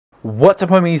What's up,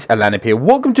 homies? Alanip here.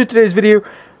 Welcome to today's video,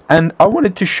 and I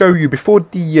wanted to show you, before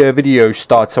the video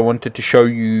starts, I wanted to show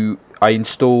you I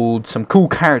installed some cool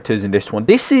characters in this one.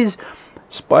 This is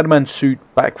Spider-Man suit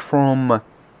back from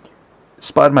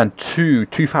Spider-Man 2,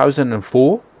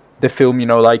 2004. The film, you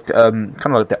know, like kind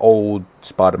of like the old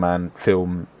Spider-Man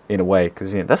film in a way,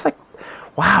 because you know, that's like,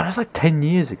 wow, that's like 10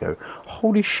 years ago.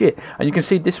 Holy shit. And you can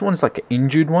see this one's like an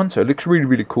injured one, so it looks really,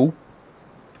 really cool.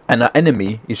 And our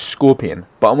enemy is Scorpion.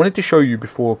 But I wanted to show you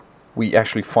before we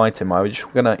actually fight him. I was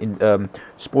just going to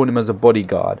spawn him as a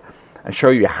bodyguard and show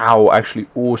you how actually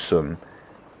awesome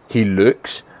he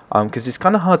looks. Because it's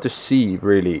kind of hard to see,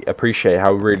 really, appreciate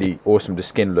how really awesome the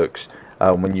skin looks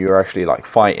when you're actually like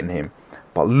fighting him.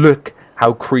 But look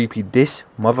how creepy this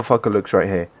motherfucker looks right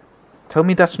here. Tell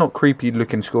me that's not creepy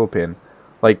looking Scorpion.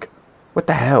 Like, what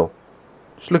the hell?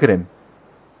 Just look at him.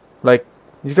 Like,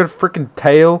 he's got a freaking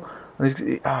tail.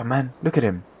 Oh man, look at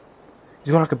him.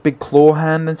 He's got like a big claw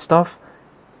hand and stuff.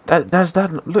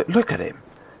 Look at him.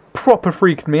 Proper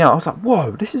freaked me out. I was like,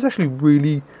 whoa, this is actually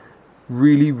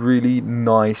really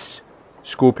nice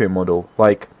Scorpion model.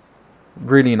 Like,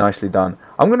 really nicely done.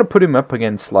 I'm gonna put him up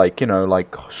against, like, you know,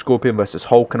 like Scorpion versus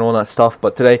Hulk and all that stuff.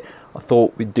 But today I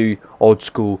thought we'd do old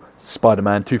school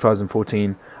Spider-Man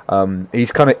 2014.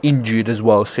 He's kind of injured as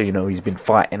well, so you know he's been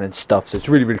fighting and stuff, so it's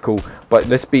really cool. But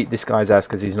let's beat this guy's ass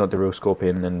because he's not the real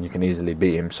Scorpion and you can easily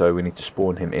beat him. So we need to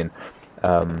spawn him in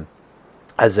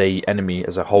as a enemy,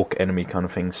 as a Hulk enemy kind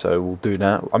of thing. So we'll do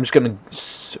that. I'm just gonna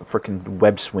freaking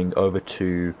web swing over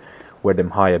to where them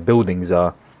higher buildings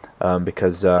are,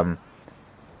 because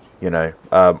you know,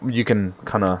 you can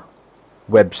kind of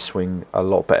web swing a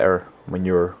lot better when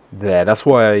you're there. That's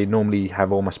why I normally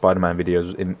have all my Spider-Man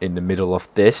videos in the middle of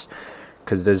this,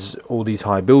 because there's all these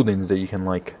high buildings that you can,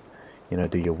 like, you know,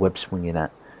 do your web swinging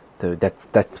at. So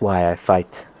that's why I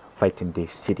fight in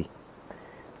this city.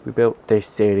 We built this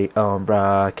city on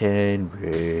rock and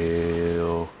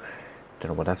roll.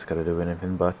 Don't know what that's got to do with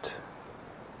anything, but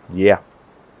yeah,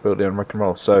 built it on rock and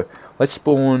roll. So let's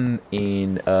spawn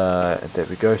in. There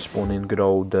we go. Spawn in good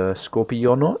old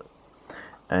Scorpion.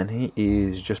 And he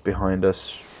is just behind us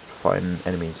fighting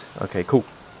enemies. Okay, cool.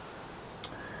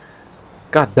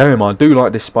 God damn, I do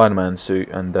like this Spider-Man suit.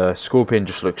 And Scorpion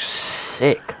just looks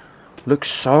sick. Looks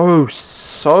so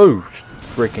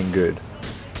freaking good.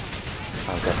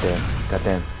 Oh,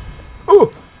 goddamn.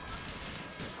 Oh!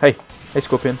 Hey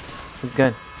Scorpion. How's it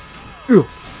going? Ooh.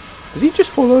 Did he just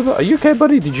fall over? Are you okay,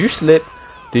 buddy? Did you slip?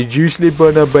 Did you slip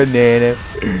on a banana?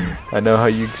 I know how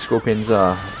you Scorpions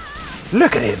are.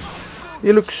 Look at him!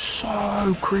 He looks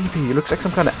so creepy. He looks like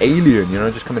some kind of alien, you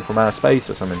know, just coming from outer space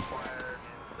or something.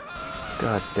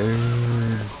 God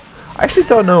damn. I actually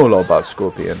don't know a lot about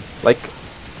Scorpion. Like,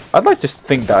 I'd like to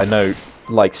think that I know,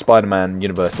 like, Spider-Man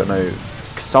universe, I know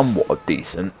somewhat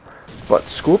decent. But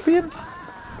Scorpion?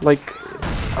 Like,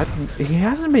 he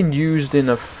hasn't been used in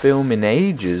a film in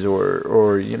ages,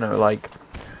 or you know, like,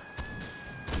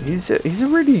 he's a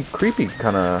really creepy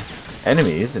kind of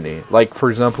enemy, isn't he? Like, for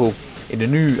example, in the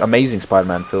new Amazing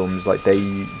Spider-Man films, like they're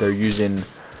using,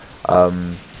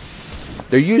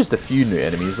 they used a few new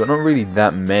enemies, but not really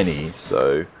that many.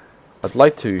 So I'd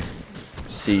like to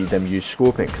see them use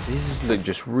Scorpion because he's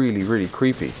just really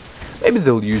creepy. Maybe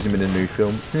they'll use him in a new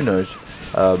film. Who knows?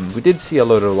 We did see a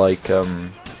lot of, like,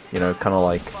 you know, kind of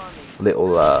like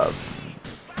little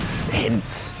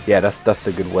hints. Yeah, that's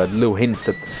a good word. Little hints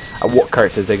at what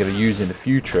characters they're going to use in the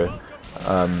future.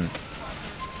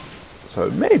 So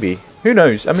maybe. Who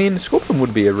knows? I mean, Scorpion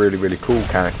would be a really cool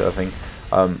character, I think.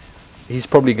 He's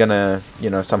probably gonna, you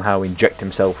know, somehow inject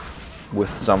himself with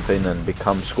something and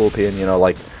become Scorpion, you know,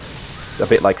 like a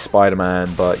bit like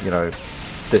Spider-Man, but, you know,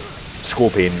 the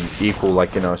Scorpion equal,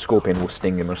 like, you know, Scorpion will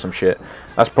sting him or some shit.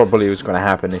 That's probably what's going to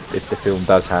happen if the film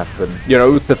does happen. You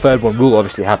know, the third one will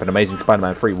obviously happen. Amazing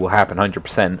Spider-Man 3 will happen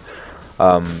 100%.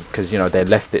 Because, you know, they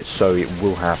left it so it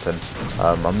will happen.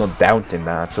 I'm not doubting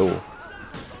that at all.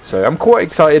 So I'm quite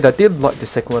excited. I did like the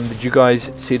second one. Did you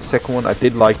guys see the second one? I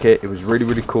did like it. It was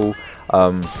really cool.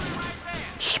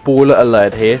 Spoiler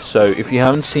alert here. So if you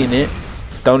haven't seen it,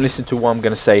 don't listen to what I'm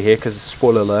going to say here because it's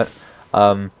spoiler alert.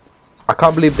 I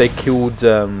can't believe they killed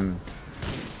freaking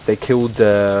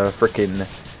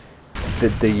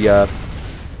the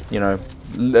you know,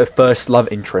 the first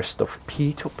love interest of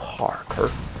Peter Parker.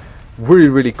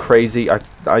 Really crazy. I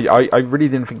really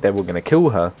didn't think they were going to kill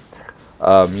her.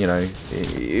 You know,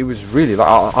 it was really, like,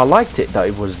 I liked it that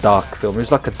it was a dark film. It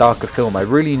was like a darker film. I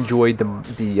really enjoyed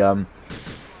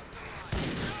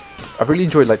I really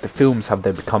enjoyed, like, the films have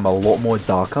they become a lot more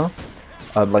darker.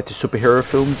 Like the superhero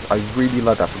films, I really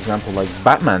like that. For example, like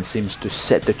Batman seems to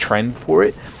set the trend for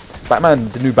it. Batman,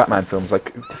 the new Batman films,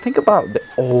 like, think about the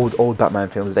old Batman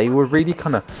films. They were really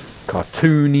kind of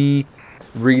cartoony,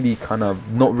 really kind of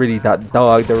not really that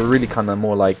dark. They were really kind of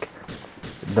more like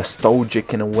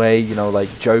nostalgic in a way, you know. Like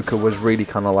Joker was really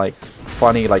kind of like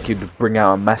funny, like he'd bring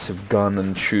out a massive gun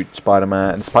and shoot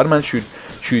Spider-Man, and Spider-Man shoot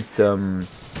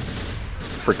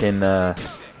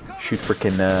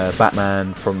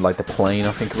Batman from like the plane.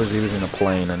 I think it was, he was in a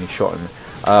plane and he shot him,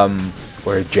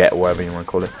 or a jet, or whatever you want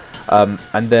to call it.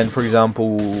 And then, for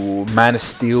example, Man of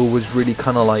Steel was really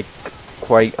kind of like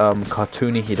quite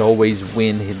cartoony. He'd always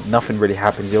win. Nothing really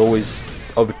happens. He always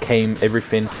overcame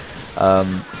everything.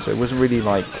 So it wasn't really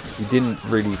like, you didn't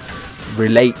really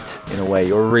relate in a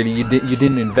way, or really you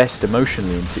didn't invest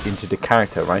emotionally into the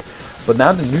character, right? But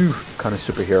now the new kind of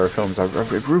superhero films are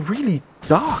really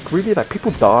dark. Really, like,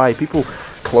 people die. People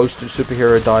close to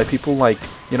superhero die. People, like,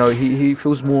 you know, he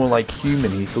feels more like human.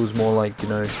 He feels more like, you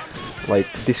know, like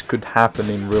this could happen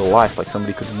in real life. Like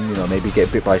somebody could, you know, maybe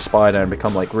get bit by a spider and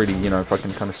become like really, you know,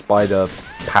 fucking kind of spider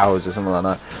powers or something like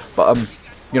that. But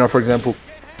you know, for example,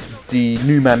 the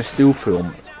new Man of Steel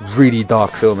film, really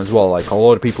dark film as well. Like a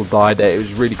lot of people died there. It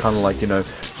was really kind of like, you know,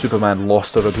 Superman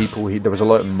lost other people. There was a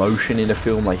lot of emotion in the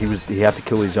film. Like he had to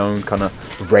kill his own kind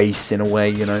of race in a way,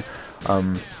 you know.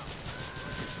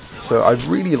 So I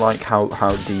really like how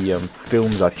the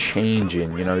films are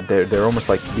changing. You know, they're almost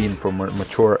like being from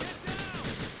mature.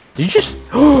 You just,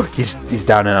 oh, he's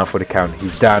down and out for the count.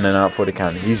 He's down and out for the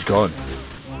count. He's gone.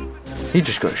 He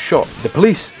just got shot. The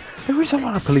police. There is a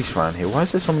lot of police around here. Why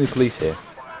is there so many police here?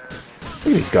 Look at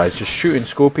these guys just shooting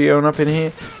Scorpion up in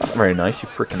here. That's not very nice, you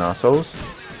freaking assholes.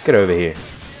 Get over here,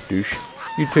 douche.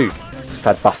 You too,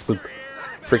 fat bastard.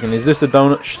 Freaking, is this a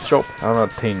donut shop? I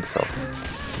don't think so.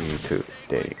 You too.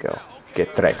 There you go.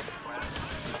 Get wrecked.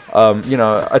 You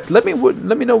know, let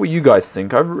me know what you guys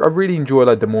think. I really enjoy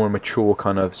like the more mature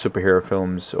kind of superhero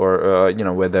films, or you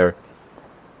know, where they're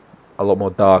a lot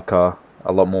more darker,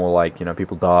 a lot more like, you know,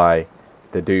 people die.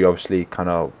 They do obviously kind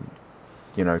of,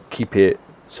 you know, keep it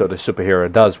so the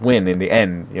superhero does win in the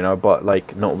end, you know, but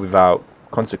like not without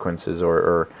consequences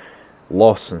or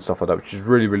loss and stuff like that, which is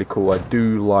really, really cool. I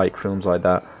do like films like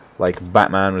that. Like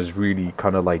Batman was really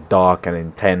kind of like dark and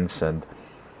intense, and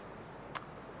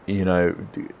you know,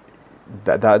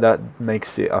 that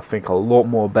makes it, I think, a lot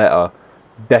more better.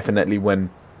 Definitely when,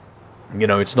 you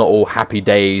know, it's not all happy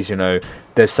days, you know,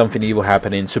 there's something evil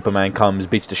happening, Superman comes,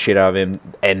 beats the shit out of him,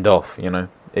 end off, you know.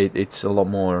 It's a lot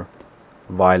more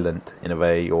violent in a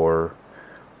way, or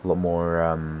a lot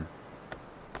more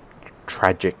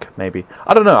tragic, maybe.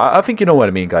 I don't know, I think you know what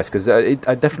I mean, guys, because I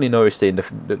definitely noticed it in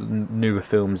the newer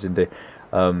films, in the,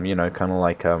 you know, kind of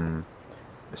like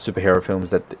superhero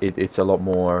films, that it's a lot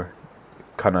more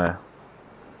kind of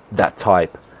that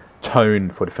type tone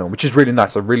for the film, which is really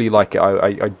nice. I really like it.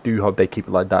 I do hope they keep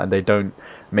it like that, and they don't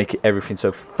make everything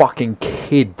so fucking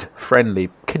kid friendly.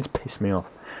 Kids piss me off.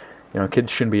 You know,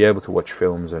 kids shouldn't be able to watch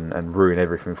films and ruin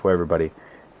everything for everybody.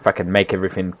 If I can make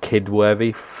everything kid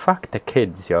worthy, fuck the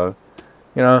kids, yo.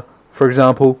 You know, for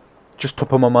example, just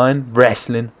top of my mind,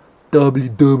 wrestling,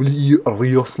 WWE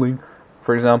wrestling.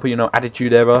 For example, you know,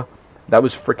 Attitude Era, that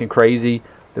was freaking crazy.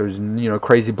 There was, you know,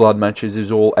 crazy blood matches. It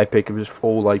was all epic. It was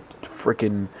all like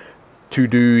freaking two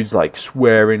dudes like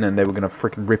swearing, and they were gonna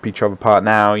freaking rip each other apart.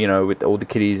 Now, you know, with all the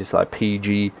kiddies, it's like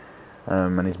PG,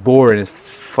 and it's boring as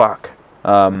fuck.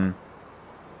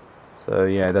 So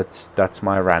yeah, that's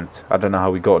my rant. I don't know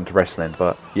how we got into wrestling,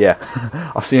 but yeah.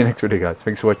 I'll see you next video, guys.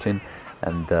 Thanks for watching,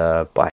 and bye.